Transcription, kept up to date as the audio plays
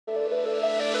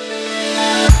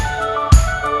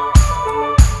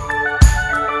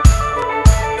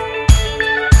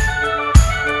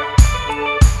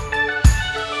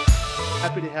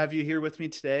have you here with me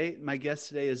today. My guest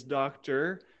today is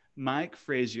Dr. Mike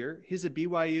Frazier. He's a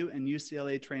BYU and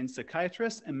UCLA trained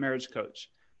psychiatrist and marriage coach.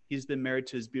 He's been married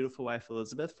to his beautiful wife,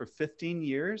 Elizabeth, for 15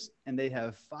 years, and they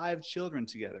have 5 children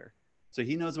together. So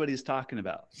he knows what he's talking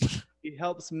about. He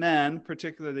helps men,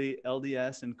 particularly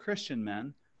LDS and Christian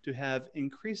men, to have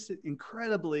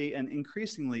incredibly and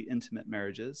increasingly intimate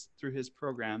marriages through his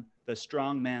program, The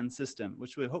Strong Man System,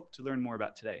 which we hope to learn more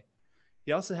about today.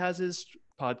 He also has his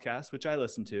podcast, which I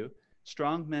listen to,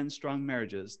 Strong Men, Strong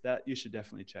Marriages, that you should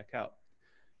definitely check out.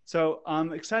 So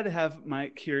I'm excited to have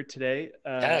Mike here today.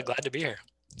 Yeah, glad to be here.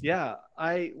 Yeah,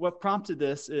 what prompted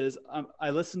this is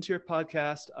I listened to your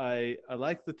podcast. I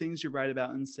like the things you write about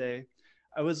and say.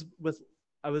 I was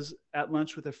at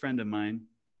lunch with a friend of mine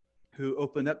who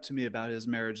opened up to me about his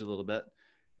marriage a little bit.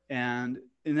 And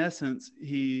in essence,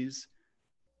 he's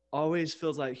always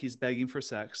feels like he's begging for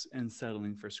sex and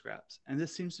settling for scraps. And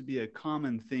this seems to be a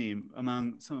common theme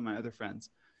among some of my other friends.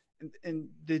 And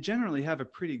they generally have a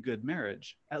pretty good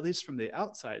marriage, at least from the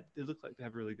outside. They look like they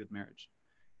have a really good marriage.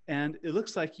 And it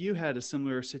looks like you had a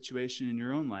similar situation in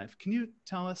your own life. Can you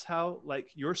tell us how, like,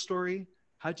 your story,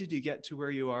 how did you get to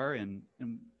where you are and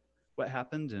what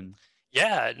happened? And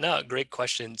Yeah, no, great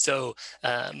question. So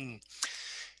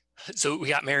we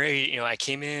got married, I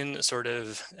came in sort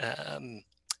of,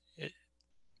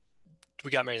 we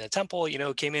got married in the temple,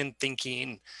 came in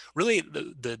thinking really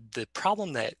the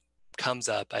problem that comes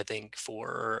up, I think,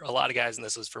 for a lot of guys, and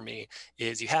this was for me,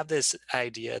 is you have this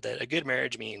idea that a good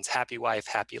marriage means happy wife,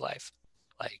 happy life.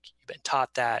 Like, you've been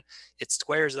taught that. It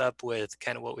squares up with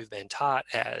kind of what we've been taught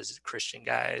as Christian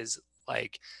guys,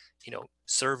 like,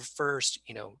 serve first,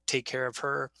 take care of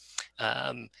her.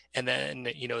 And then,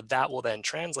 that will then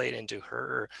translate into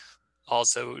her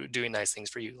also doing nice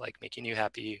things for you, like making you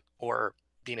happy or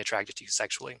being attracted to you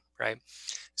sexually, right?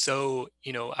 So,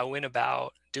 I went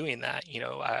about doing that.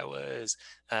 I was,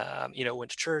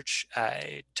 went to church,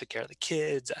 I took care of the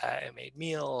kids, I made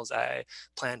meals, I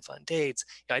planned fun dates.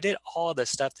 I did all the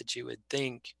stuff that you would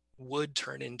think would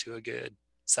turn into a good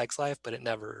sex life, but it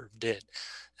never did.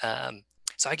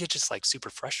 So I get just like super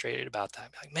frustrated about that.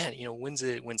 I'm like, man, when's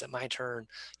it my turn?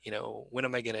 When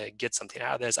am I going to get something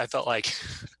out of this? I felt like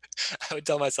I would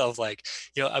tell myself, like,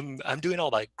 I'm doing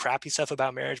all the crappy stuff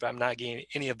about marriage, but I'm not getting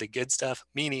any of the good stuff,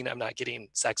 meaning I'm not getting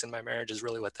sex in my marriage is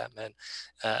really what that meant.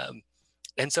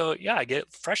 And so, yeah, I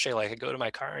get frustrated. Like, I go to my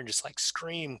car and just like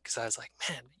scream because I was like,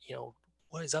 man,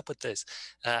 what is up with this?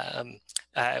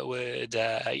 I would,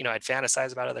 I'd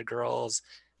fantasize about other girls,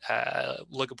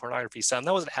 look at pornography some.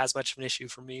 That wasn't as much of an issue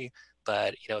for me,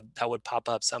 but that would pop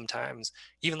up sometimes.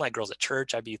 Even like girls at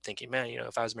church, I'd be thinking, man,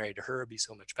 if I was married to her, it'd be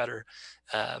so much better.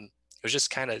 It was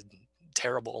just kind of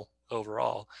terrible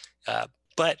overall.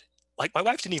 But like, my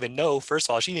wife didn't even know. First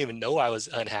of all, she didn't even know I was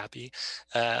unhappy.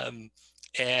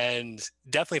 And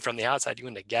definitely from the outside, you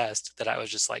wouldn't have guessed that I was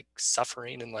just like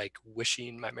suffering and like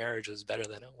wishing my marriage was better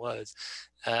than it was.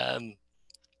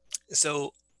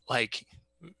 So like,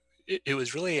 it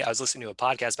was really, I was listening to a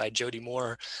podcast by Jody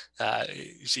Moore.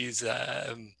 She's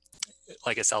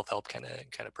like a self-help kind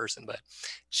of person, but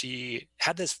she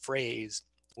had this phrase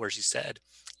where she said,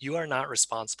 "You are not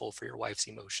responsible for your wife's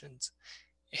emotions."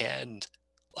 And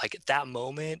like, at that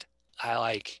moment,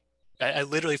 I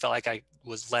literally felt like I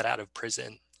was let out of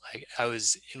prison. Like, I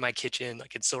was in my kitchen, I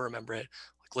could still remember it,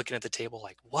 like looking at the table,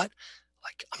 like, what?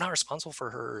 Like, I'm not responsible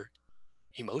for her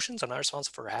emotions. I'm not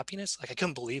responsible for her happiness. Like, I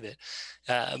couldn't believe it.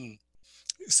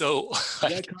 So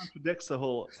like, that contradicts the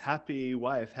whole happy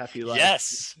wife, happy life.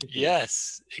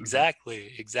 Yes,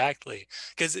 exactly.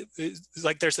 Because it's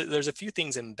like, there's a few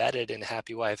things embedded in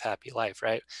happy wife, happy life,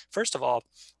 right? First of all,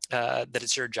 that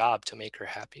it's your job to make her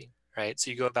happy, right? So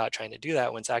you go about trying to do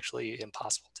that when it's actually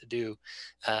impossible to do.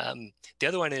 The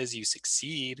other one is you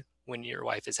succeed when your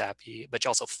wife is happy, but you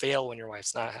also fail when your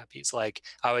wife's not happy. So like,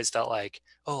 I always felt like,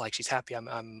 oh, like, she's happy,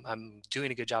 I'm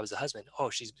doing a good job as a husband.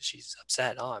 Oh, she's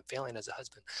upset. Oh, I'm failing as a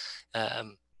husband.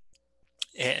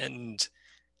 And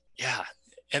yeah.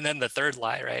 And then the third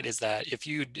lie, right, is that if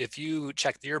you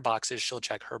check your boxes, she'll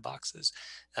check her boxes.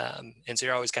 And so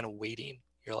you're always kind of waiting.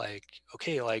 You're like,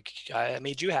 okay, like, I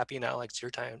made you happy, now like, it's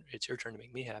your turn to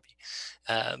make me happy.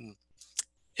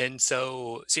 And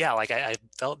so yeah, like, I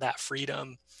felt that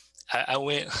freedom. I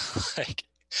went like,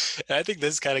 and I think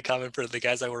this is kind of common for the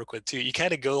guys I work with too. You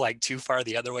kind of go like too far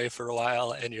the other way for a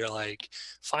while, and you're like,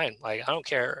 fine, like, I don't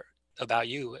care about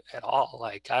you at all.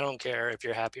 Like, I don't care if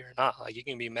you're happy or not. Like, you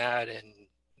can be mad and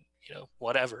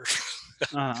whatever.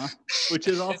 Which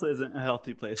is also isn't a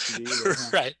healthy place to be either, huh?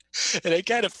 Right. And it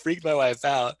kind of freaked my wife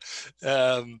out.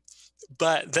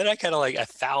 But then I kind of I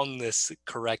found this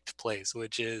correct place,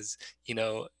 which is,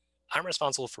 I'm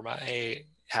responsible for my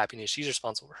happiness. She's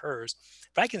responsible for hers,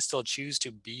 but I can still choose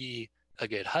to be a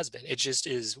good husband. It just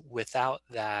is without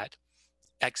that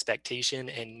expectation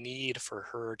and need for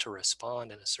her to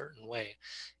respond in a certain way.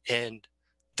 And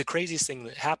the craziest thing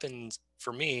that happens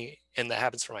for me, and that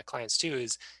happens for my clients too,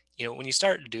 is, when you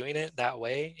start doing it that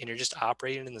way and you're just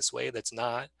operating in this way it's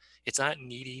not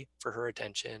needy for her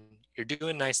attention. You're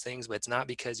doing nice things, but it's not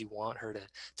because you want her to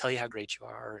tell you how great you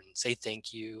are and say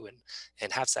thank you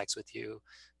and have sex with you.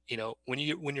 When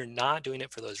you're not doing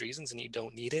it for those reasons and you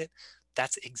don't need it,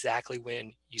 that's exactly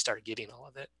when you start getting all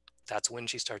of it. That's when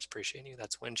she starts appreciating you.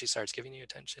 That's when she starts giving you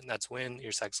attention. That's when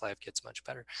your sex life gets much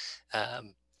better.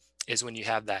 Um, is when you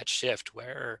have that shift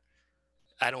where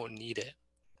I don't need it,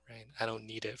 right? I don't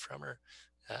need it from her.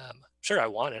 Sure, I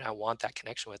want it. I want that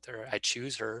connection with her. I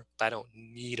choose her, but I don't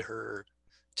need her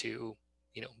to,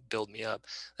 build me up.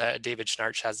 David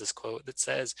Schnarch has this quote that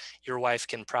says, "Your wife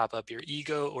can prop up your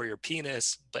ego or your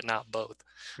penis, but not both."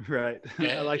 Right.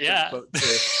 I like that Yeah, quote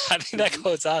too. I think that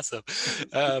quote's awesome.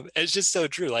 It's just so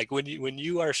true. Like when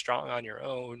you are strong on your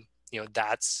own,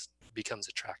 that's becomes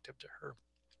attractive to her.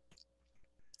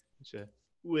 Gotcha.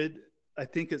 I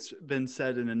think it's been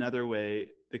said in another way,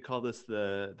 they call this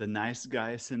the nice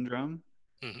guy syndrome,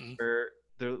 Hmm. where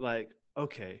they're like,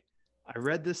 okay, I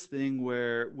read this thing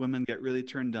where women get really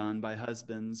turned on by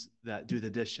husbands that do the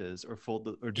dishes or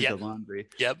or do the Yep. laundry,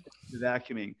 Yep. the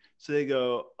vacuuming. So they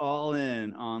go all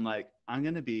in on like, I'm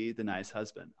going to be the nice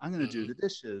husband. I'm going to do Hmm. the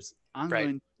dishes. I'm Right.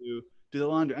 going to do the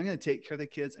laundry. I'm going to take care of the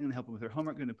kids. I'm going to help them with their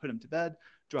homework. I'm going to put them to bed,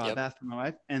 draw a Yep. bath for my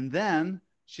wife. And then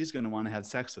she's going to want to have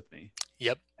sex with me.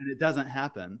 Yep. And it doesn't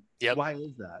happen. Yep. Why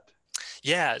is that?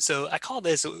 Yeah. So I call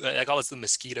this the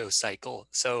mosquito cycle.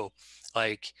 So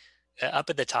like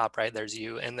up at the top, right, there's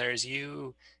you, and there's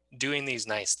you doing these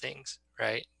nice things,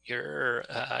 right? You're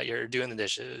doing the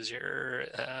dishes, you're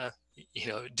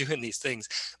doing these things,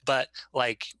 but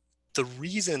like the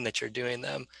reason that you're doing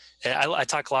them, and I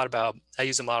talk a lot about, I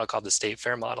use a model called the state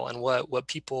fair model, and what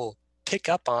people pick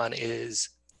up on is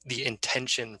the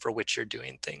intention for which you're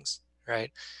doing things,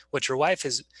 right? What your wife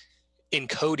is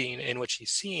encoding and what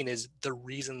she's seeing is the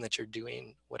reason that you're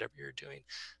doing whatever you're doing.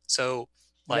 So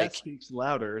That like, speaks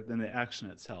louder than the action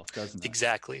itself, doesn't it?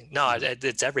 exactly. No, Uh-huh.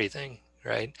 it's everything,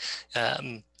 right?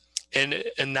 Um,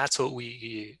 and that's what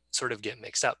we sort of get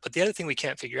mixed up. But the other thing we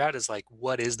can't figure out is like,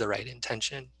 what is the right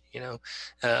intention?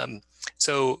 Um,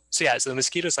 so the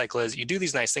mosquito cycle is you do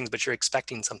these nice things, but you're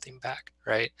expecting something back,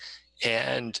 right?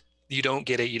 And you don't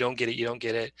get it, you don't get it, you don't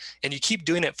get it, and you keep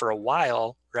doing it for a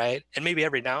while, right? And maybe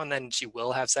every now and then she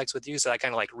will have sex with you, so that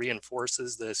kind of like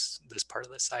reinforces this part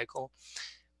of the cycle.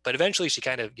 But eventually she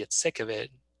kind of gets sick of it,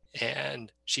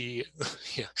 and she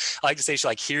I like to say she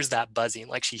like hears that buzzing,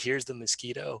 like she hears the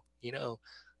mosquito,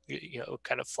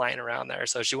 kind of flying around there,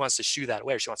 so she wants to shoo that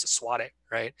away, or she wants to swat it,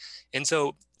 right? And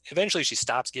so eventually she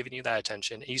stops giving you that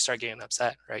attention and you start getting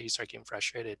upset, right? You start getting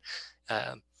frustrated.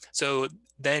 So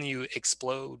then you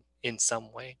explode in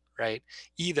some way, right?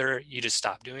 Either you just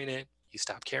stop doing it, you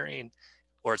stop caring,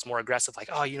 or it's more aggressive, like,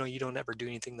 oh, you don't ever do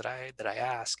anything that I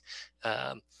ask.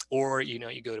 Or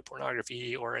you go to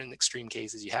pornography, or in extreme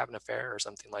cases you have an affair or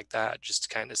something like that, just to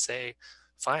kind of say,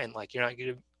 fine, like, you're not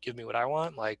going to give me what I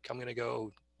want, like, I'm going to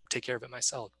go take care of it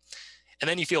myself. And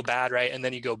then you feel bad, right? And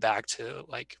then you go back to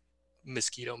like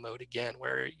mosquito mode again,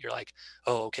 where you're like,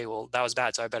 oh, okay, well, that was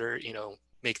bad, so I better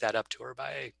make that up to her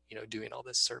by doing all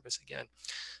this service again.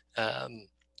 um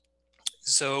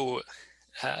so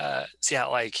yeah,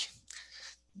 like,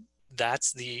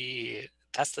 that's the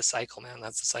cycle, man.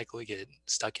 That's the cycle we get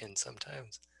stuck in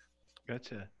sometimes.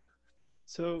 Gotcha.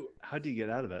 So how do you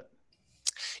get out of it?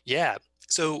 Yeah.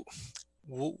 So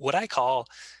what I call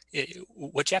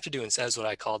what you have to do instead is what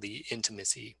I call the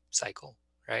intimacy cycle,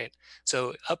 right?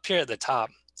 So up here at the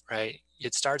top, right,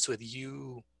 it starts with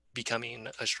you becoming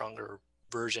a stronger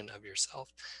version of yourself.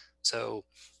 So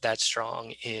that's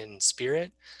strong in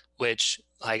spirit, which,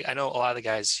 like, I know a lot of the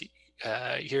guys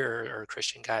here are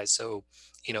Christian guys, so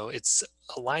it's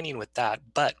aligning with that.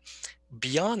 But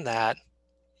beyond that,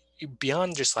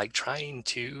 beyond just like trying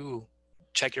to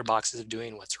check your boxes of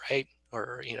doing what's right,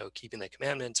 or keeping the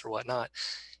commandments or whatnot,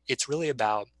 it's really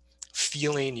about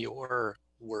feeling your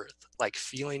worth, like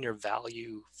feeling your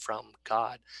value from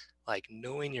God, like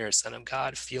knowing you're a son of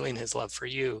God, feeling his love for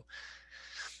you.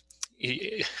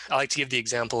 I like to give the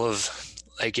example of,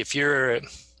 like,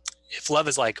 if love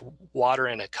is like water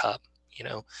in a cup,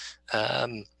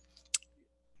 um,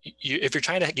 if you're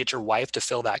trying to get your wife to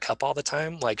fill that cup all the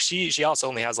time, like, she also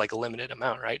only has like a limited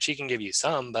amount, right? She can give you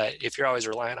some, but if you're always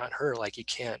relying on her, like, you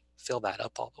can't fill that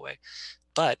up all the way.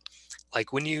 But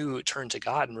like when you turn to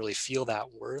God and really feel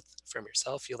that worth from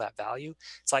yourself, feel that value,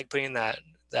 it's like putting that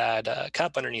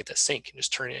cup underneath a sink and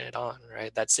just turning it on,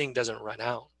 right? That sink doesn't run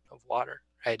out of water,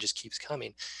 right? It just keeps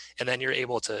coming, and then you're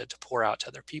able to pour out to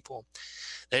other people.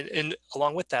 And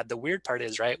along with that, the weird part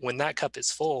is, right, when that cup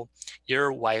is full,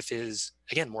 your wife is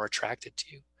again more attracted to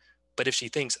you. But if she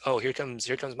thinks, oh, here comes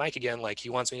Mike again, like he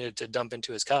wants me to dump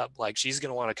into his cup, like she's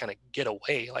gonna want to kind of get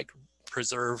away, like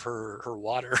preserve her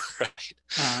water, right?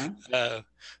 Uh-huh. Uh,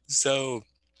 so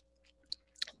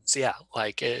so yeah,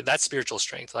 like that's spiritual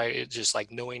strength, like just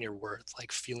like knowing your worth,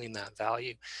 like feeling that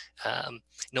value, um,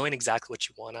 knowing exactly what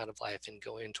you want out of life and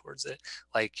going towards it,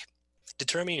 like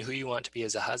determining who you want to be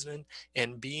as a husband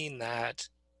and being that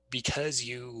because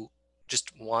you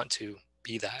just want to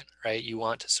be that, right? You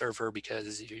want to serve her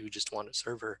because you just want to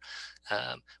serve her,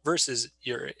 versus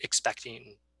you're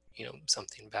expecting,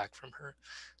 something back from her.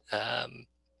 Um,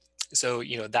 so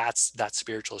that's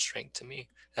spiritual strength to me,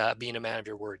 being a man of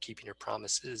your word, keeping your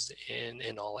promises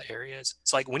in all areas.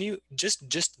 So like when you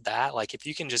just that, like if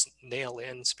you can just nail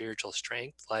in spiritual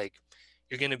strength, like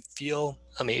you're going to feel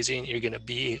amazing, you're going to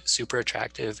be super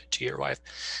attractive to your wife.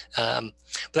 But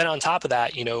then on top of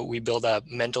that, we build up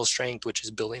mental strength, which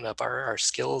is building up our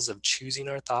skills of choosing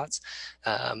our thoughts.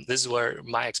 This is where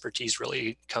my expertise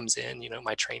really comes in.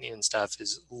 My training and stuff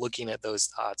is looking at those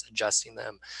thoughts, adjusting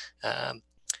them, um,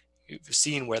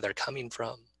 seeing where they're coming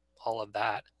from, all of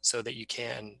that, so that you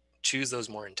can choose those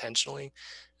more intentionally.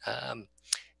 Um,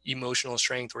 Emotional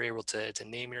strength, we're able to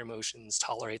name your emotions,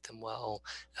 tolerate them well,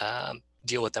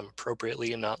 deal with them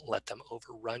appropriately and not let them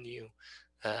overrun you.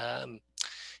 Um,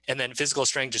 and then physical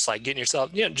strength, just like getting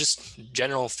yourself, just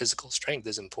general physical strength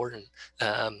is important.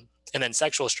 And then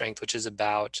sexual strength, which is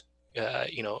about, and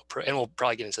we'll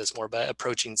probably get into this more, but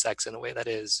approaching sex in a way that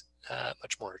is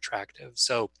much more attractive.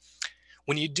 So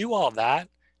when you do all that,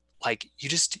 like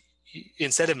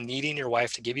instead of needing your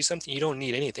wife to give you something, you don't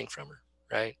need anything from her,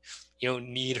 right? You don't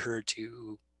need her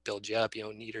to build you up. You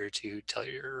don't need her to tell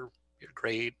you you're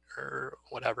great or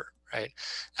whatever, right?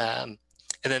 Um,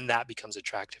 and then that becomes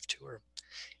attractive to her.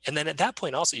 And then at that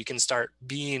point also you can start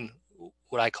being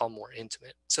what I call more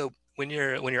intimate. So when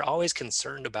you're always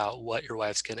concerned about what your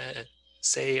wife's gonna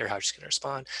say or how she's gonna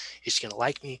respond, is she gonna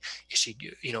like me, is she,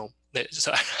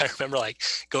 so I remember like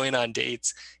going on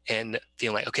dates and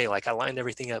feeling like, okay, like I lined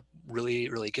everything up really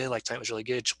really good, like time was really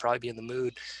good, she'll probably be in the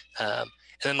mood,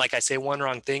 and then like I say one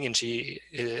wrong thing and she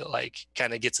like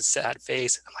kind of gets a sad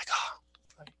face. I'm like,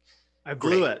 oh, I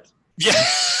blew great. it. Yeah.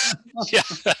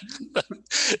 Yeah. There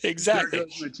Exactly.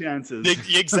 goes my chances.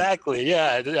 Exactly.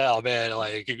 Yeah. Oh man,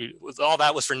 like all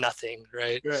that was for nothing,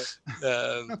 right? Right.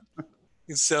 Um,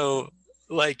 so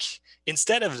like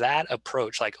instead of that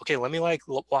approach, like, okay, let me like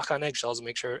walk on eggshells and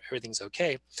make sure everything's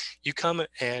okay. You come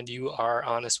and you are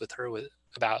honest with her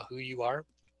about who you are,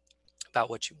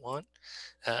 about what you want.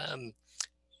 Um,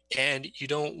 and you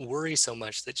don't worry so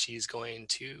much that she's going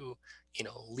to,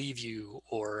 leave you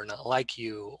or not like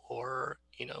you or,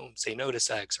 say no to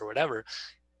sex or whatever,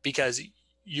 because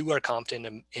you are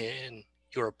confident in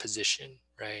your position,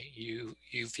 right? You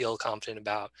feel confident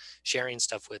about sharing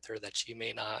stuff with her that she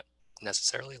may not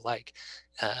necessarily like.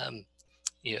 Um,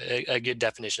 a good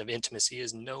definition of intimacy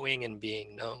is knowing and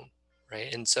being known,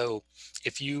 right? And so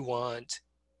if you want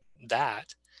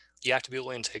that, you have to be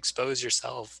willing to expose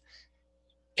yourself,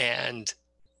 and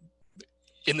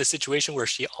in the situation where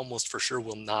she almost for sure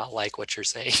will not like what you're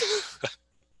saying.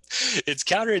 It's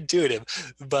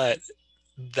counterintuitive, but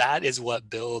that is what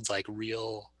builds like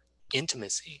real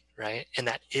intimacy, right? And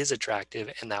that is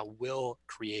attractive and that will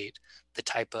create the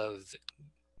type of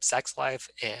sex life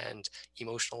and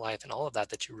emotional life and all of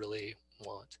that you really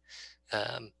want.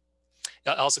 Um,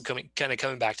 Also coming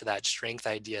back to that strength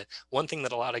idea, one thing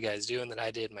that a lot of guys do and that I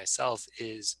did myself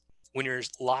is when you're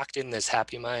locked in this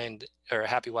happy mind or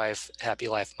happy wife, happy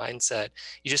life mindset,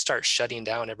 you just start shutting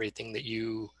down everything that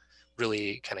you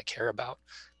really kind of care about,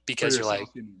 For because you're like,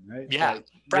 yourself, you mean, right? yeah, Like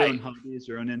your own right, hobbies,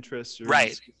 your own interests, your own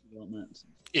right, skill development.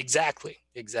 exactly,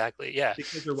 yeah,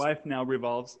 Because your wife now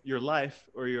revolves, your life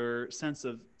or your sense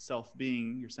of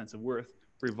self-being, your sense of worth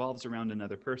revolves around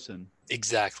another person,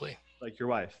 exactly, like your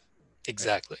wife,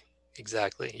 right?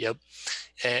 exactly, yep.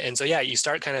 And so, yeah, you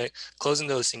start kind of closing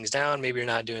those things down. Maybe you're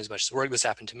not doing as much work. This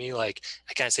happened to me. Like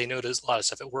I kind of say no to a lot of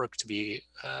stuff at work to be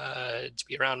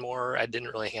around more. I didn't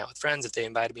really hang out with friends. If they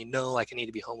invited me, no, like I need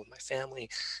to be home with my family.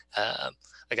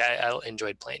 Like I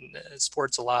enjoyed playing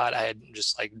sports a lot. I had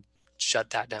just like shut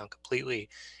that down completely,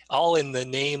 all in the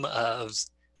name of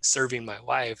serving my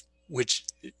wife. which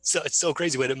so it's so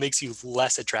crazy, but it makes you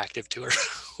less attractive to her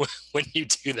when you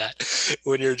do that,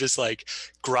 when you're just like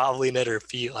groveling at her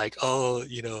feet, like, oh,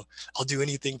 I'll do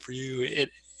anything for you.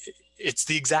 It's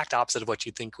the exact opposite of what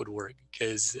you think would work.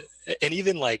 Because, and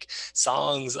even like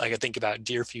songs, like I think about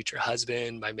Dear Future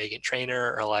Husband by Megan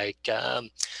Trainor, or like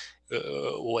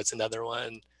what's another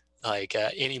one, like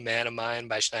Any Man of Mine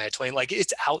by Shania Twain. Like,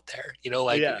 it's out there, Oh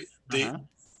like yeah. Uh-huh.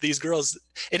 these girls.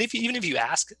 And even if you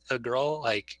ask a girl,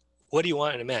 like, what do you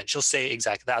want in a man, she'll say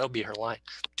exactly that. That'll be her line: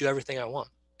 do everything I want,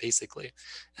 basically.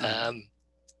 Uh-huh.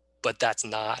 But that's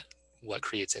not what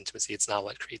creates intimacy. It's not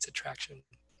what creates attraction.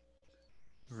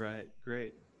 Right.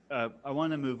 Great. I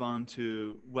want to move on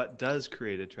to what does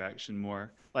create attraction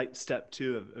more, like step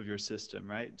two of your system,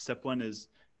 right? Step one is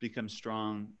become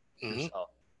strong Hmm. yourself.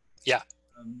 Yeah.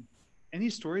 Um, any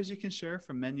stories you can share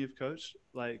from men you've coached?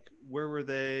 Like, where were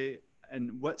they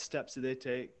and what steps did they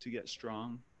take to get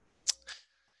strong?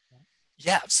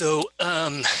 Yeah. So,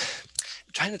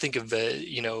 trying to think of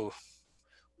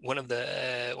one of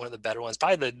the better ones,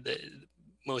 probably the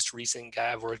most recent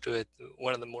guy I've worked with,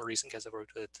 one of the more recent guys I've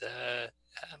worked with.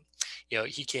 Um,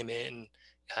 he came in,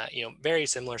 very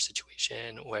similar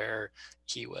situation where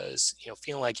he was,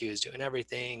 feeling like he was doing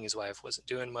everything. His wife wasn't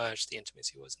doing much. The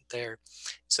intimacy wasn't there.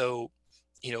 So,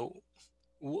 you know,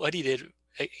 what he did,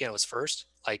 was first,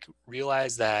 like,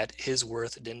 realize that his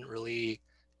worth didn't really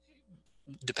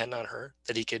depend on her,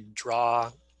 that he could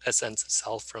draw a sense of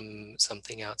self from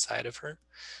something outside of her.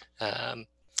 Um,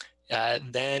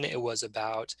 then it was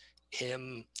about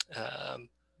him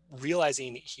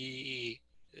realizing he,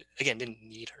 again, didn't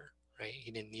need her, right?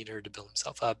 He didn't need her to build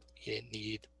himself up. He didn't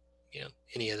need,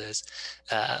 any of this.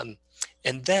 Um,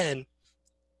 and then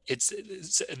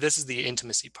this is the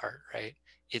intimacy part, right?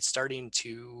 It's starting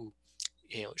to,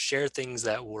 share things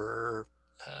that were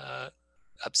uh,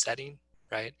 upsetting,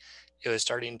 right? It was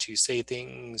starting to say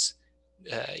things,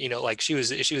 like she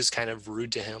was kind of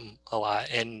rude to him a lot,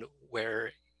 and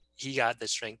where he got the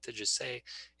strength to just say,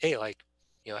 hey, like,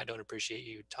 I don't appreciate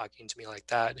you talking to me like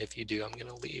that. If you do, I'm going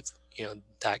to leave,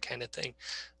 that kind of thing.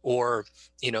 Or,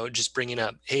 just bringing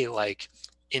up, hey, like,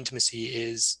 intimacy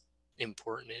is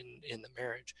important in the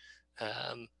marriage.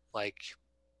 Like,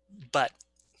 but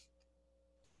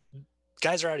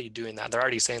guys are already doing that. They're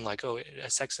already saying, like, oh,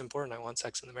 sex is important, I want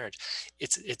sex in the marriage.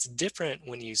 It's different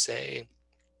when you say,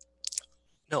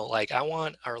 no, like, I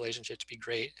want our relationship to be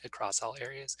great across all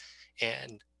areas,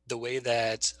 and the way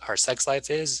that our sex life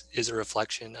is a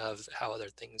reflection of how other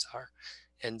things are.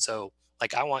 And so,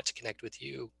 like, I want to connect with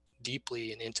you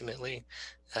deeply and intimately,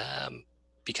 um,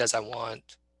 because I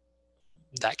want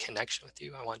that connection with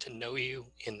you. I want to know you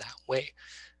in that way,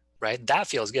 right? That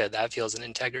feels good. That feels an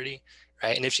integrity,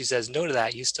 right? And if she says no to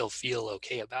that, you still feel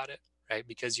okay about it, right?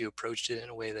 Because you approached it in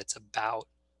a way that's about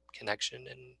connection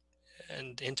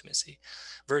and intimacy,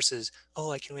 versus, oh,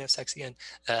 like, can we have sex again?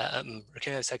 Or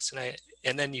can we have sex tonight?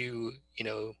 And then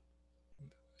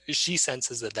she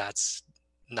senses that that's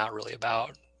not really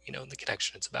about, the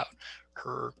connection. It's about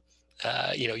her,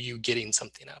 you getting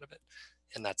something out of it.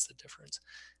 And that's the difference.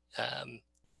 Um,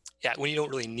 yeah, when you don't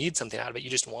really need something out of it, you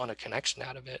just want a connection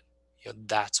out of it.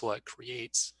 That's what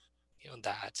creates,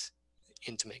 that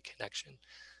intimate connection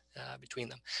between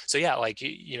them. So yeah, like,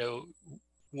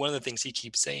 one of the things he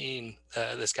keeps saying,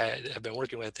 this guy I've been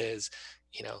working with, is,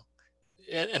 you know,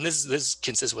 and this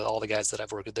consists with all the guys that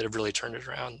I've worked with that have really turned it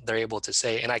around. They're able to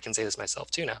say, and I can say this myself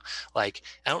too now, like,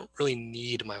 I don't really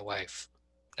need my wife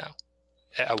now.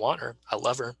 I want her. I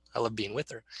love her. I love being with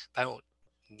her, but I don't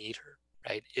need her.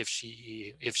 Right? If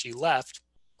she left,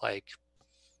 like,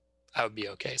 I would be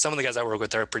okay. Some of the guys I work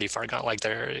with are pretty far gone, like,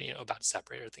 they're, about to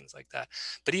separate or things like that.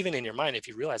 But even in your mind, if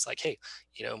you realize, like, hey,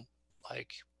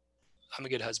 like, I'm a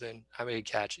good husband, I'm a good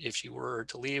catch. If she were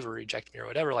to leave or reject me or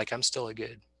whatever, like, I'm still a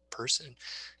good person.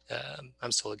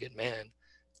 I'm still a good man.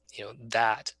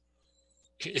 That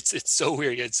it's so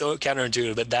weird. It's so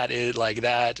counterintuitive, but that is, like,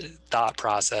 that thought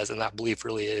process and that belief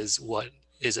really is what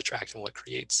is attractive, what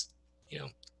creates, you know,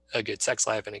 a good sex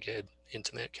life and a good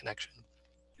intimate connection.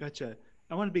 Gotcha.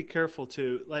 I want to be careful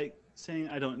too. Like saying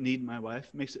I don't need my wife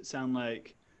makes it sound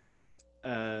like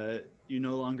uh, you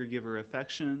no longer give her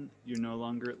affection.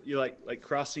 You're like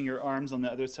crossing your arms on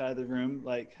the other side of the room,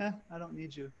 like, huh, I don't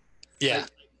need you. Yeah.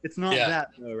 Like it's not Yeah. that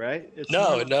though, right? It's more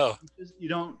No, like no. you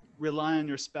don't rely on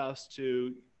your spouse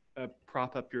to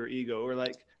prop up your ego, or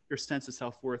like your sense of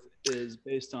self-worth is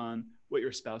based on what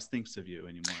your spouse thinks of you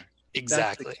anymore. That's the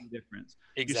Exactly. key difference.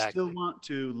 You still Exactly. want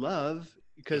to love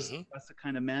because Hmm. that's the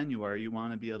kind of man you are. You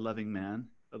want to be a loving man,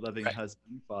 a loving Right.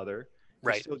 husband, father. You're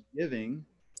Right. still giving.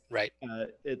 Right.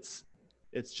 It's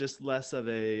just less of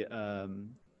a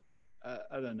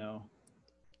I don't know.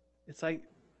 it's like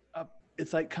uh,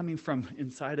 it's like coming from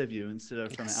inside of you instead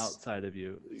of from Yes. outside of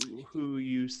you, who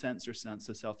you sense your sense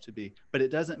of self to be. But it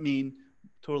doesn't mean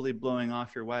totally blowing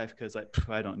off your wife because like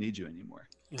I don't need you anymore.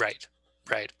 Right.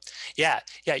 Right. Yeah.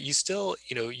 Yeah. You still,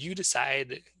 you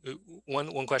decide.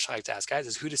 One question I like to ask guys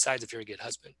is, who decides if you're a good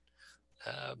husband?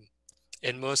 Um,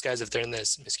 and most guys, if they're in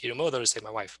this mosquito mode, they'll just say my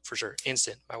wife for sure,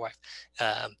 instant, my wife.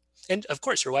 Um, and of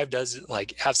course, your wife does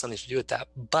like have something to do with that,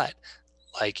 but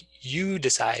like you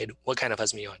decide what kind of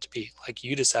husband you want to be. Like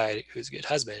you decide who's a good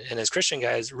husband. And as Christian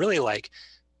guys, really like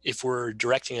if we're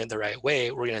directing it the right way,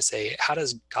 we're going to say, how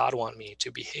does God want me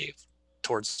to behave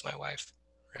towards my wife,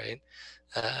 right?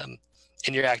 Um,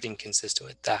 and you're acting consistent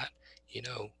with that, you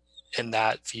know, and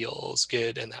that feels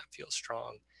good and that feels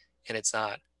strong. And it's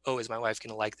not, oh, is my wife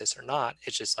going to like this or not?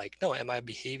 It's just like, no, am I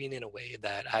behaving in a way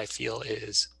that I feel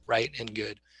is right and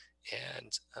good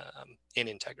and in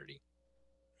integrity,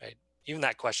 right? Even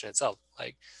that question itself,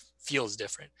 like, feels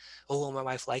different. Oh, will my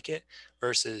wife like it?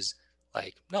 Versus,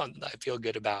 like, no, I feel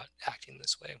good about acting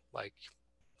this way. Like,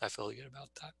 I feel good about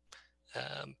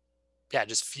that. Yeah, it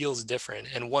just feels different,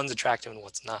 and one's attractive and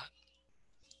what's not.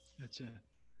 Gotcha.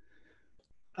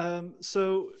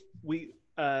 So we,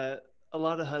 a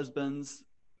lot of husbands,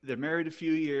 they're married a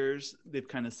few years. They've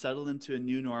kind of settled into a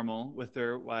new normal with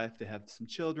their wife. They have some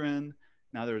children.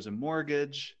 Now there's a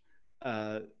mortgage.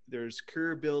 There's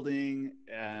career building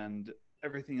and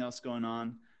everything else going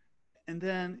on. And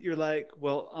then you're like,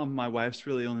 well, my wife's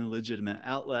really only legitimate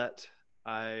outlet.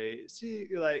 I see.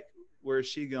 You're like, where's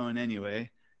she going anyway?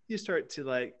 You start to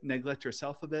like neglect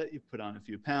yourself a bit. You put on a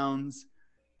few pounds.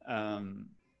 Um,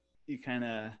 you kind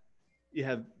of you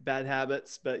have bad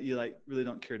habits, but you like really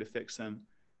don't care to fix them.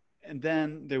 And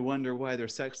then they wonder why their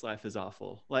sex life is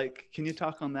awful. Like, can you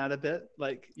talk on that a bit?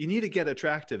 Like, you need to get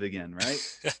attractive again,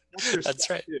 right? That's your That's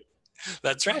step right. two.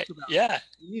 That's Talk right. about Yeah.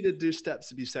 you need to do steps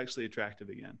to be sexually attractive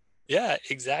again. Yeah,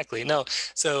 exactly. No,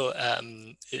 so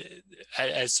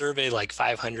I surveyed like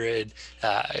 500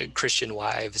 Christian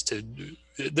wives to.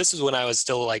 This is when I was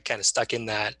still like kind of stuck in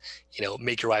that,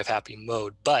 make your wife happy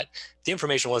mode, but the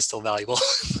information was still valuable.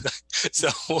 So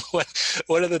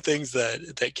one of the things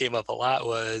that came up a lot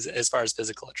was, as far as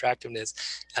physical attractiveness,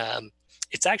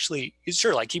 it's actually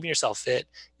sure, like keeping yourself fit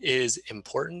is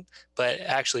important, but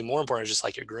actually more important is just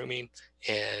like your grooming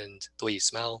and the way you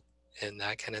smell and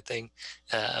that kind of thing.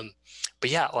 Um,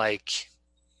 but yeah, like,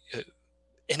 uh,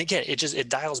 and again, it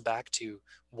dials back to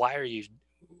why are you,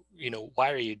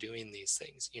 why are you doing these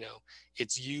things?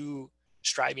 It's you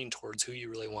striving towards who you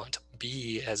really want to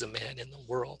be as a man in the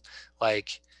world.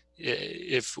 Like,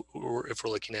 if we're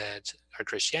looking at our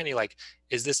Christianity, like,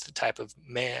 is this the type of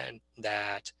man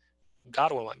that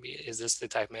God would want me? Is this the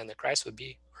type of man that Christ would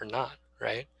be or not?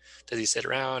 Right? Does he sit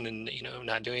around and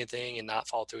not do anything and not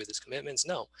follow through with his commitments?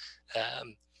 No.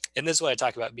 Um, and this is what I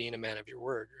talk about, being a man of your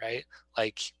word, right?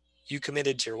 Like, you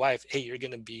committed to your wife, hey, you're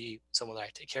going to be someone that I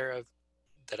take care of,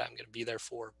 that I'm going to be there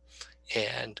for.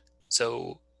 And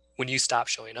so when you stop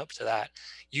showing up to that,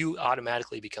 you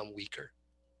automatically become weaker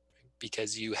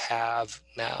because you have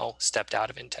now stepped out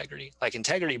of integrity. Like,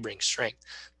 integrity brings strength,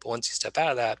 but once you step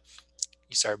out of that,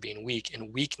 you start being weak.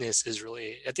 And weakness is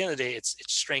really, at the end of the day, it's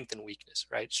strength and weakness,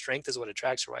 right? Strength is what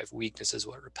attracts your wife. Weakness is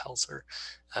what repels her.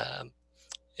 Um,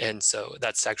 and so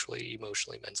that's sexually,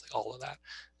 emotionally, mentally, all of that.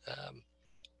 Um,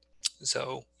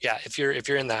 so yeah, if you're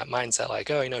in that mindset, like,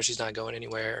 oh, she's not going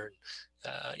anywhere,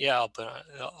 yeah,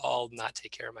 I'll not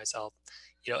take care of myself.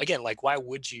 Again, like, why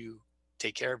would you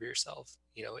take care of yourself?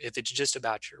 If it's just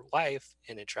about your wife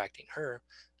and attracting her,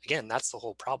 again, that's the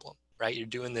whole problem, right? You're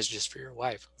doing this just for your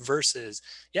wife versus,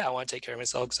 yeah, I want to take care of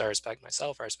myself because I respect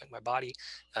myself, I respect my body.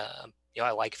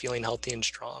 I like feeling healthy and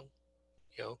strong.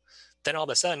 you know then all of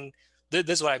a sudden, this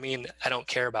is what I mean, I don't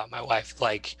care about my wife.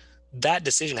 Like, that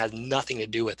decision has nothing to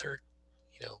do with her,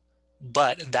 you know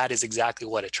but that is exactly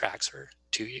what attracts her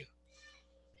to you.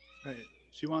 Right.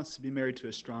 She wants to be married to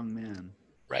a strong man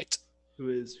Right.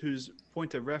 whose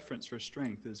point of reference for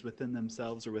strength is within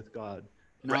themselves or with God,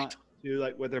 Right. not to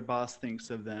like what their boss thinks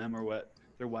of them or what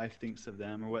their wife thinks of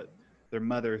them or what their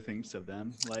mother thinks of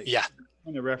them. Like, Yeah.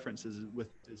 point of reference is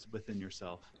within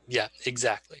yourself. Yeah,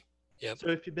 exactly. Yep. So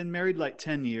if you've been married like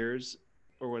 10 years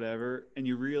or whatever, and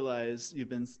you realize you've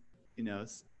been,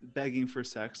 begging for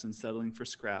sex and settling for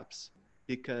scraps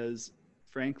because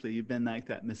frankly, you've been like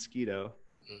that mosquito,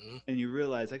 Hmm. and you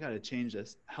realize I got to change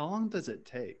this. How long does it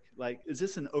take? Like, is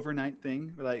this an overnight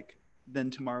thing? Or like,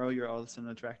 then tomorrow you're all of a sudden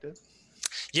attractive?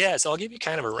 Yeah, so I'll give you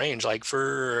kind of a range. Like,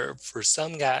 for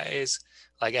some guys,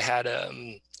 like, I had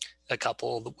a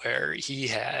couple where he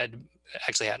had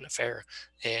actually had an affair,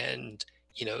 and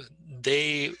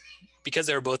they, because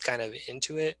they were both kind of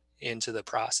into it, into the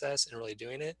process and really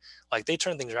doing it, like they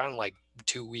turned things around in like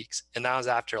 2 weeks. And that was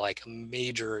after like a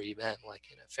major event, like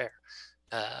an affair.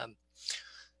 Um,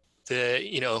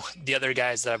 the other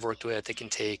guys that I've worked with, it can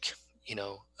take,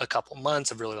 a couple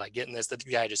months of really like getting this. The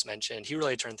guy I just mentioned, he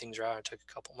really turned things around. It took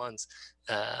a couple months.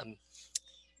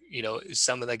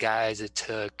 Some of the guys it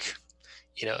took,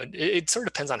 it sort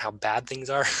of depends on how bad things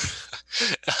are.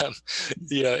 um,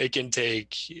 it can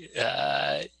take,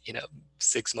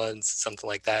 6 months, something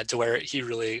like that, to where he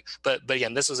really, but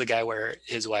again, this was a guy where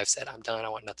his wife said, I'm done. I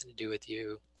want nothing to do with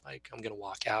you. Like, I'm going to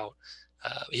walk out.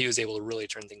 He was able to really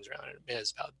turn things around. It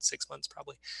was about 6 months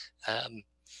probably.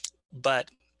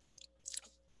 But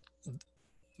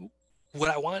what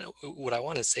I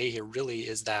want to say here really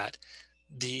is that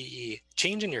the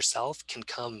change in yourself can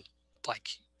come like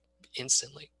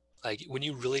instantly. Like when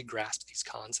you really grasp these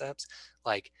concepts,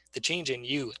 like the change in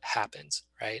you happens,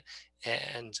 right?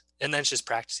 And then it's just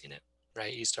practicing it,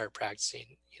 right? You start practicing,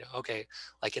 okay,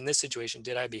 like in this situation,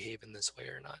 did I behave in this way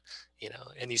or not?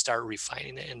 And you start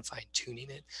refining it and fine tuning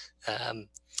it.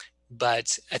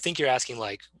 But I think you're asking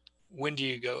like,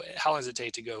 how long does it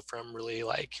take to go from really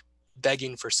like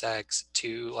begging for sex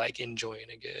to like enjoying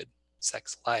a good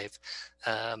sex life?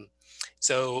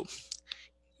 So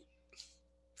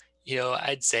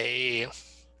I'd say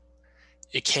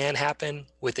it can happen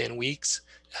within weeks,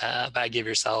 but give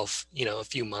yourself, a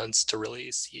few months to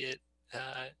really see it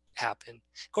happen.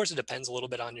 Of course, it depends a little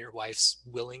bit on your wife's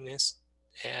willingness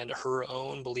and her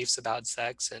own beliefs about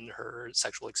sex and her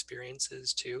sexual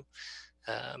experiences too.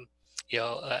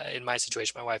 In my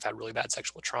situation, my wife had really bad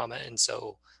sexual trauma. And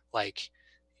so like,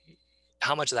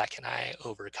 how much of that can I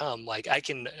overcome? Like I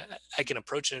can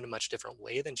approach it in a much different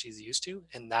way than she's used to.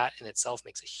 And that in itself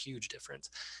makes a huge difference.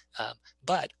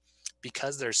 But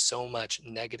because there's so much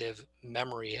negative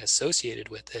memory associated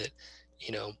with it,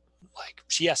 like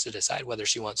she has to decide whether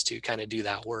she wants to kind of do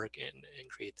that work and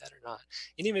create that or not.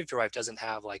 And even if your wife doesn't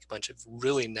have like a bunch of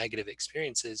really negative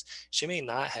experiences, she may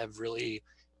not have really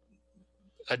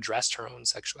addressed her own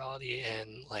sexuality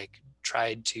and like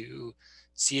tried to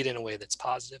see it in a way that's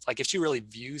positive. Like if she really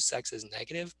views sex as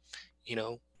negative,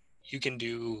 you can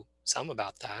do some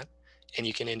about that, and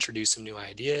you can introduce some new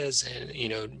ideas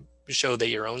and, show that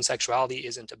your own sexuality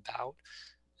isn't about.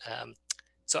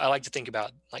 So I like to think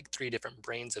about like 3 different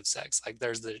brains of sex. Like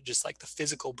there's just like the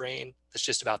physical brain that's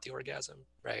just about the orgasm,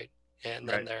 right? And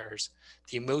then there's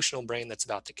the emotional brain that's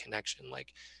about the connection.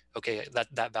 Like, okay,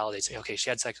 that validates me. Okay, she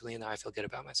had sex with me, and now I feel good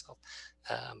about myself.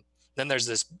 Then there's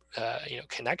this,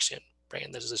 connection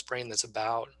brain. There's this brain that's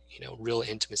about, real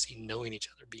intimacy, knowing each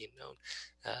other, being known.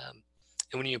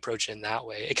 And when you approach it in that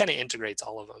way, it kind of integrates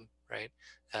all of them, right?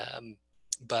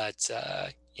 But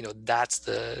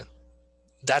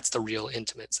that's the real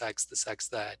intimate sex, the sex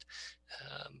that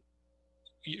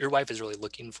your wife is really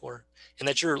looking for, and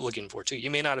that you're looking for too.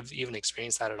 You may not have even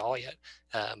experienced that at all yet.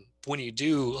 When you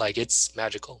do, like, it's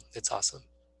magical. It's awesome.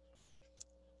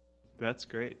 That's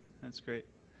great. That's great.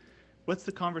 What's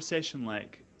the conversation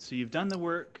like? So you've done the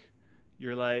work.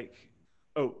 You're like,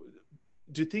 oh,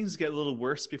 do things get a little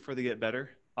worse before they get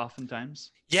better?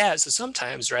 Oftentimes. Yeah. So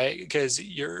sometimes, right? Because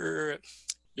you're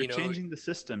changing the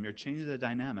system. You're changing the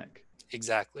dynamic.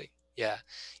 Exactly. Yeah.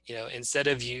 Instead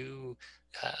of you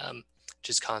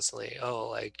just constantly,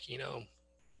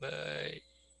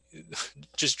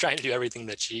 just trying to do everything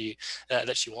that she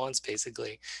wants,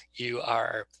 basically, you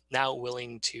are now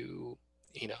willing to,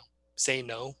 say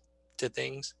no to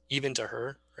things, even to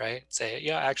her, right? Say,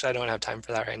 yeah, actually, I don't have time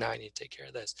for that right now. I need to take care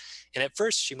of this. And at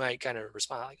first she might kind of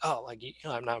respond like, oh, like,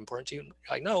 I'm not important to you. You're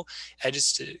like, no, I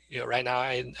just, right now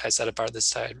I set apart this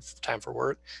time for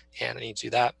work, and I need to do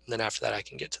that. And then after that, I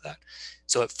can get to that.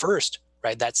 So at first,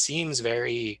 right, that seems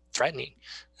very threatening.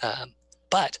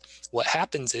 But what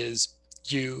happens is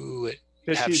because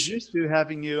she's used to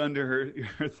having you under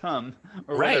her thumb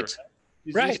or right.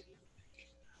 whatever.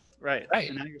 Right.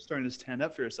 And now you're starting to stand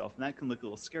up for yourself, and that can look a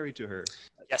little scary to her.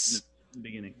 Yes. In the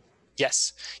beginning.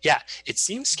 Yes. Yeah. It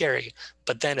seems scary,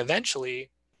 but then eventually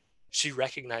she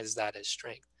recognizes that as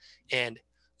strength. And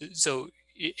so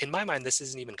in my mind, this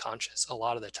isn't even conscious a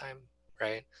lot of the time,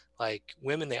 right? Like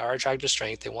women, they are attracted to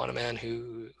strength. They want a man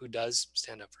who does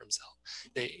stand up for himself.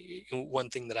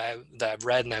 One thing that I've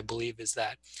read and I believe is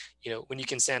that, when you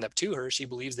can stand up to her, she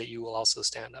believes that you will also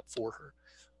stand up for her.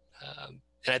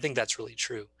 And I think that's really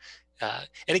true.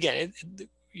 And again,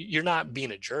 you're not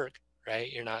being a jerk,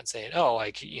 right? You're not saying, oh,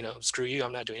 like, screw you,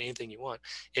 I'm not doing anything you want.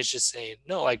 It's just saying,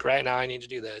 no, like right now I need to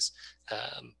do this.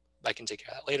 I can take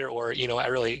care of that later. Or, I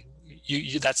really,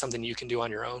 that's something you can do on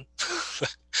your own.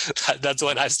 That's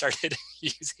when I've started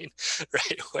using,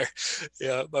 right? Where,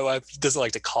 my wife doesn't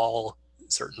like to call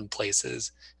certain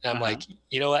places. And I'm Uh-huh. like,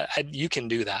 you know what, you can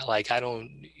do that. Like, I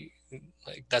don't,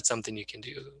 like, that's something you can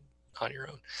do on your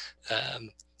own.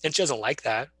 And she doesn't like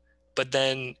that, but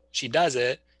then she does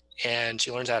it and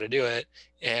she learns how to do it.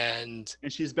 And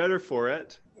And she's better for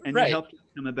it. And you right. helped her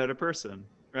become a better person.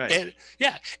 Right. And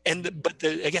yeah. But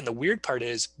again, the weird part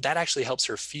is that actually helps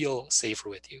her feel safer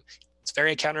with you. It's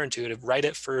very counterintuitive. Right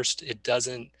at first, it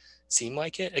doesn't seem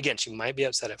like it. Again, she might be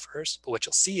upset at first, but what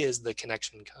you'll see is the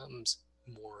connection comes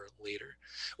more later.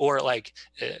 Or like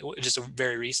just a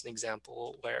very recent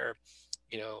example where,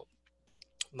 you know,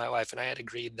 my wife and I had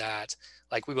agreed that,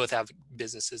 like, we both have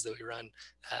businesses that we run.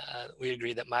 We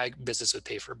agreed that my business would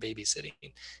pay for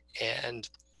babysitting, and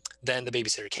then the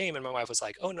babysitter came, and my wife was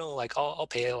like, "Oh no, like I'll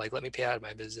pay it. Like, let me pay out of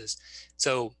my business."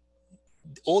 So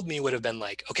old me would have been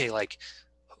like, "Okay, like,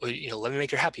 you know, let me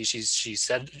make her happy. She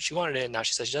said she wanted it, and now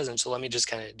she says she doesn't. So let me just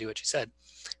kind of do what she said."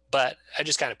 But I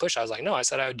just kind of pushed. I was like, "No, I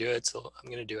said I would do it, so I'm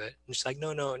gonna do it." And she's like,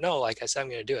 "No, no, no. Like I said, I'm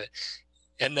gonna do it."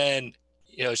 And then,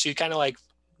 you know, she kind of like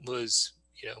was,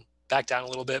 you know, back down a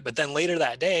little bit. But then later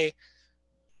that day,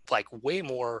 like way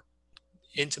more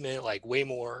intimate, like way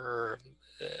more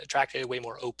attracted, way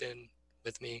more open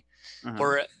with me. Uh-huh.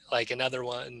 Or like another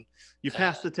one. You Uh,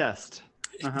 passed the test.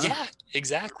 Uh-huh. yeah,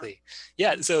 exactly.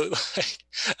 Yeah. So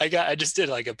like, I just did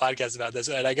like a podcast about this,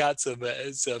 and I got some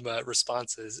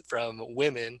responses from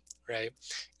women, right,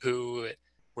 who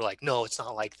were like, "No, it's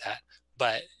not like that,"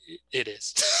 but it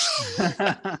is.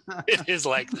 It is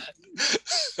like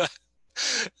that.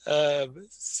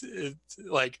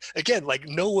 Like, again, like,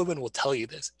 no woman will tell you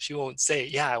this. She won't say,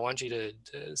 "Yeah, I want you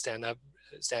to stand up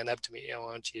to me. I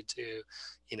want you to,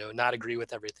 you know, not agree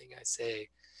with everything I say."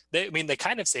 I mean, they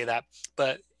kind of say that,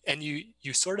 but and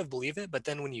you sort of believe it, but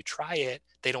then when you try it,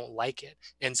 they don't like it.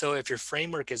 And so if your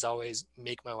framework is always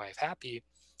make my wife happy,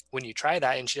 when you try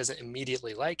that and she doesn't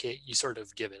immediately like it, you sort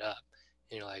of give it up.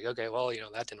 And you're like, okay, well, you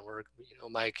know, that didn't work. You know,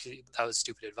 Mike, that was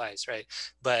stupid advice, right?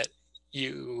 But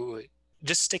you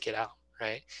just stick it out,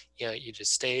 right? You know, you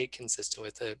just stay consistent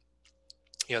with it.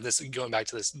 You know, this, going back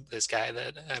to this guy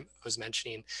that I was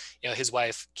mentioning, you know, his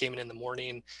wife came in the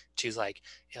morning. She's like,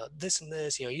 you know, this and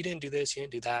this, you know, you didn't do this, you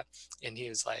didn't do that. And he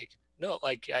was like, no,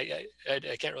 like, I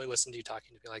can't really listen to you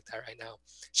talking to me like that right now.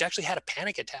 She actually had a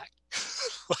panic attack.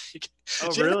 Like,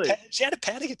 Oh, really? she had a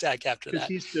panic attack after Because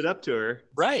that. he stood up to her.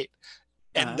 Right.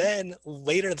 And Uh-huh. then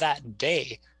later that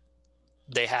day,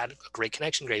 they had a great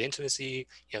connection, great intimacy.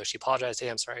 You know, she apologized, "Hey,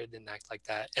 I'm sorry I didn't act like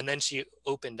that." And then she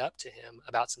opened up to him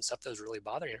about some stuff that was really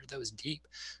bothering her, that was deep.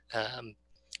 Um,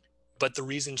 but the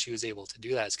reason she was able to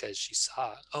do that is because she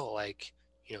saw, oh, like,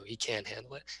 you know, he can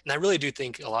handle it. And I really do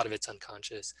think a lot of it's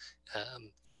unconscious,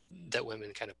 that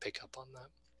women kind of pick up on that.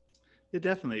 Yeah,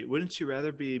 definitely. Wouldn't you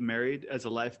rather be married as a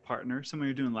life partner, someone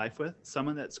you're doing life with,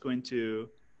 someone that's going to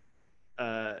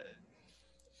uh,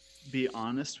 be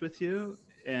honest with you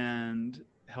and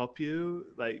help you,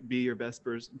 like be your best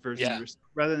version of Yeah, yourself,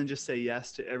 rather than just say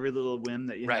yes to every little whim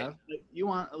that you right, have? Like, you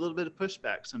want a little bit of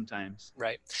pushback sometimes.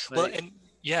 right. Well, Like, and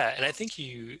yeah, and I think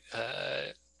you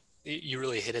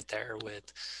really hit it there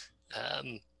with,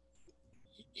 um,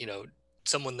 you know,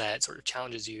 someone that sort of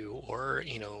challenges you or,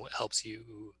 you know, helps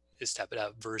you step it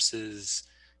up versus,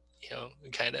 you know,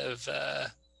 kind of,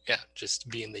 yeah, just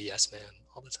being the yes man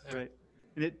all the time. right.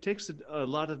 And it takes a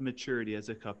lot of maturity as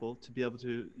a couple to be able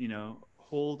to,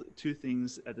 hold two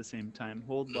things at the same time.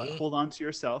 Hmm. Hold on to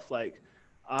yourself. Like,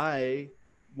 I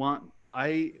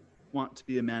I want to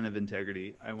be a man of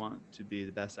integrity. I want to be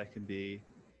the best I can be.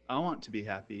 I want to be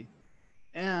happy.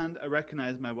 And I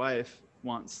recognize my wife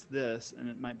wants this and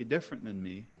it might be different than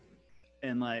me.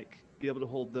 And like be able to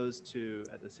hold those two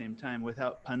at the same time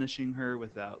without punishing her,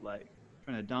 without like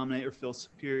trying to dominate or feel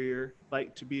superior,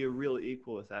 like to be a real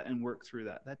equal with that and work through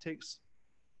that. That takes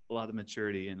a lot of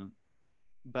maturity, and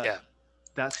but Yeah,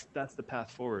 that's the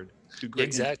path forward to great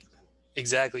exactly.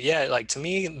 Exactly. Yeah. Like, to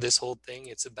me, this whole thing,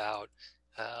 it's about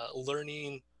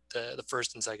learning the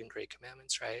first and second great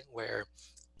commandments, right? Where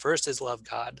first is love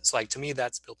God. So, like, to me,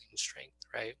 that's building strength,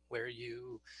 right? Where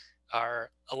you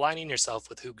are aligning yourself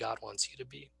with who God wants you to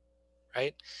be,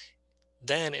 right?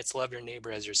 Then it's love your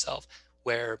neighbor as yourself,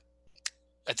 where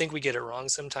I think we get it wrong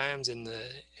sometimes in the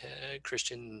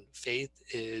Christian faith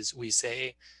is we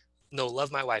say, no,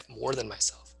 love my wife more than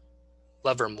myself,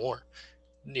 love her more,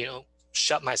 you know,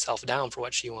 shut myself down for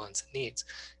what she wants and needs,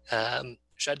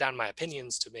 shut down my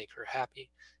opinions to make her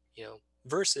happy, you know,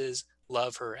 versus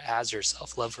love her as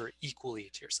yourself, love her equally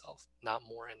to yourself, not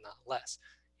more and not less.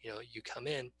 You know, you come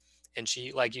in and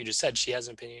she, like you just said, she has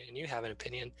an opinion and you have an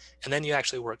opinion, and then you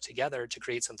actually work together to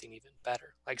create something even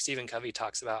better. Like Stephen Covey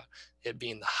talks about it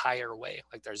being the higher way.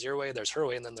 Like, there's your way, there's her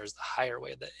way, and then there's the higher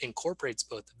way that incorporates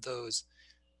both of those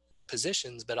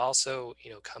positions, but also,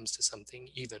 comes to something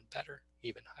even better,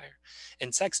 even higher.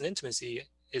 And sex and intimacy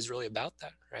is really about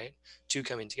that, right? Two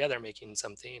coming together, making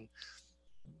something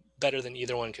better than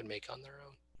either one could make on their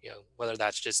own, whether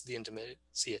that's just the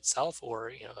intimacy itself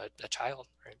or, a child,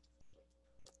 right?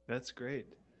 That's great.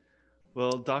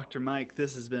 Well, Dr. Mike,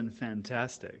 this has been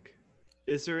fantastic.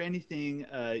 Is there anything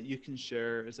you can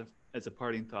share as a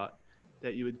parting thought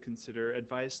that you would consider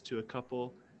advice to a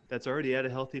couple that's already at a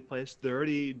healthy place? They're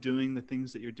already doing the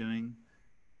things that you're doing.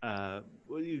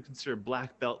 What do you consider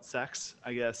black belt sex?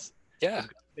 I guess Yeah. they've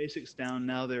got basics down.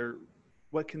 Now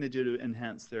what can they do to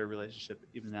enhance their relationship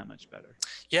even that much better?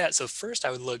 Yeah. So first,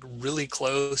 I would look really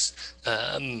close,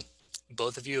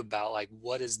 both of you, about like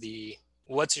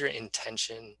what's your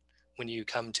intention when you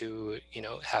come to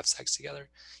have sex together.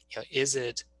 Is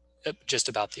it just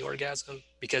about the orgasm,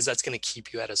 because that's going to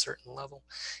keep you at a certain level?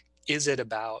 Is it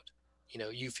about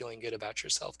you feeling good about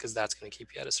yourself, because that's going to keep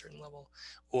you at a certain level?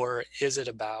 Or is it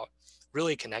about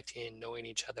really connecting and knowing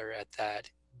each other at that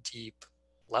deep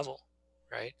level,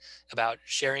 right? About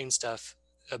sharing stuff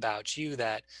about you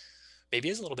that maybe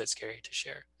is a little bit scary to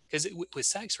share, because with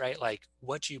sex, right, like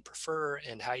what you prefer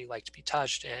and how you like to be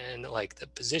touched and like the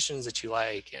positions that you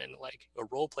like and like a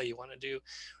role play you want to do,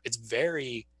 it's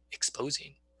very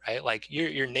exposing, right? Like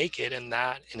you're naked, and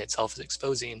that in itself is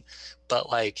exposing, but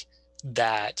like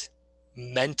that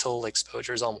mental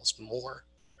exposure is almost more,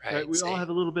 Right. right? We all Saying, have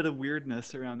a little bit of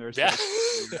weirdness around our yeah.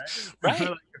 sexuality, right? We're Right.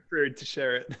 like afraid to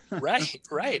share it. Right,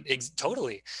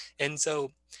 totally. And so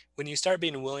when you start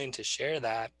being willing to share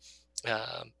that,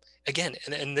 um, again,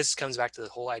 and this comes back to the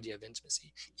whole idea of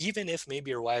intimacy. Even if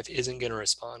maybe your wife isn't going to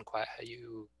respond quite how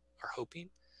you are hoping,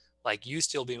 like you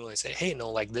still being willing to say, hey, no,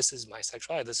 like this is my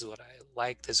sexuality, this is what I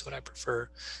like, this is what I prefer.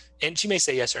 And she may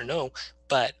say yes or no,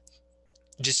 but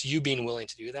just you being willing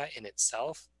to do that in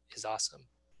itself is awesome.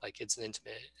 Like it's an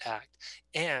intimate act.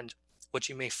 And what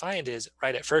you may find is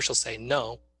right at first she'll say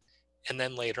no, and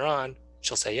then later on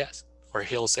she'll say yes, or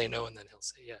he'll say no and then he'll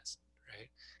say yes, right?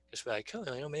 Just be like,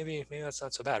 oh, maybe that's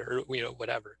not so bad, or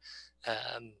whatever.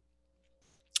 um,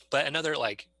 but another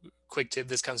like quick tip,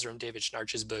 this comes from David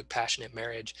Schnarch's book Passionate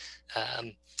Marriage.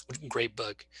 um, Great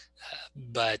book.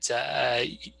 But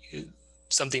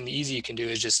something easy you can do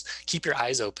is just keep your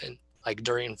eyes open, like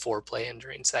during foreplay and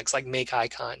during sex, like make eye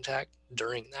contact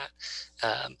during that.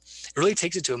 It really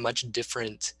takes it to a much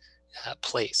different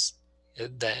place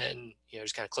than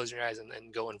just kind of closing your eyes and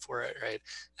then going for it, right?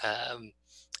 um,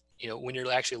 when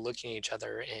you're actually looking at each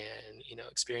other and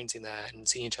experiencing that and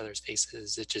seeing each other's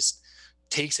faces, it just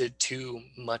takes it to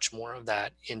much more of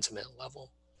that intimate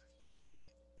level.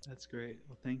 That's great.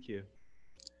 Well, thank you.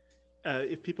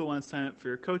 If people want to sign up for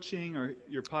your coaching or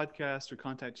your podcast or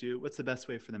contact you, what's the best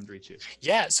way for them to reach you?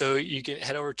 Yeah, so you can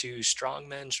head over to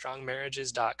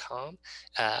strongmenstrongmarriages.com.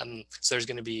 So there's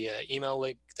going to be an email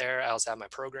link there. I also have my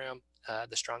program,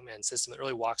 the Strongman System. It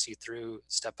really walks you through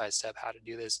step by step how to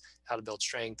do this, how to build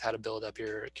strength, how to build up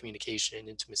your communication and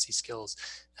intimacy skills,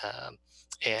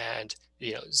 and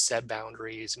set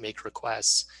boundaries, make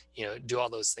requests, do all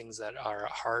those things that are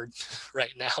hard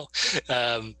right now,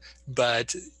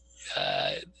 but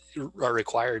uh, are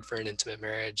required for an intimate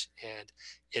marriage. And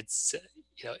it's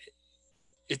you know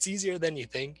it's easier than you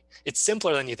think. It's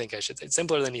simpler than you think, I should say. It's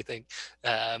simpler than you think.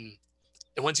 And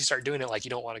once you start doing it, like,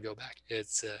 you don't want to go back.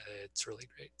 It's really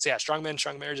great. So yeah,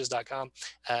 strongmarriages.com.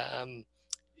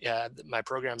 Yeah, my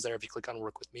program's there if you click on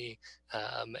work with me.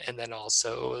 And then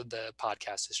also the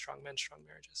podcast is Strong Men, Strong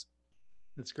Marriages.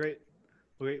 That's great.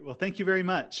 Great. Well, thank you very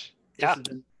much. This Yeah. has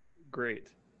been great.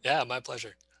 Yeah, my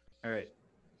pleasure. All right.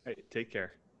 All right. Take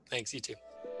care. Thanks, you too.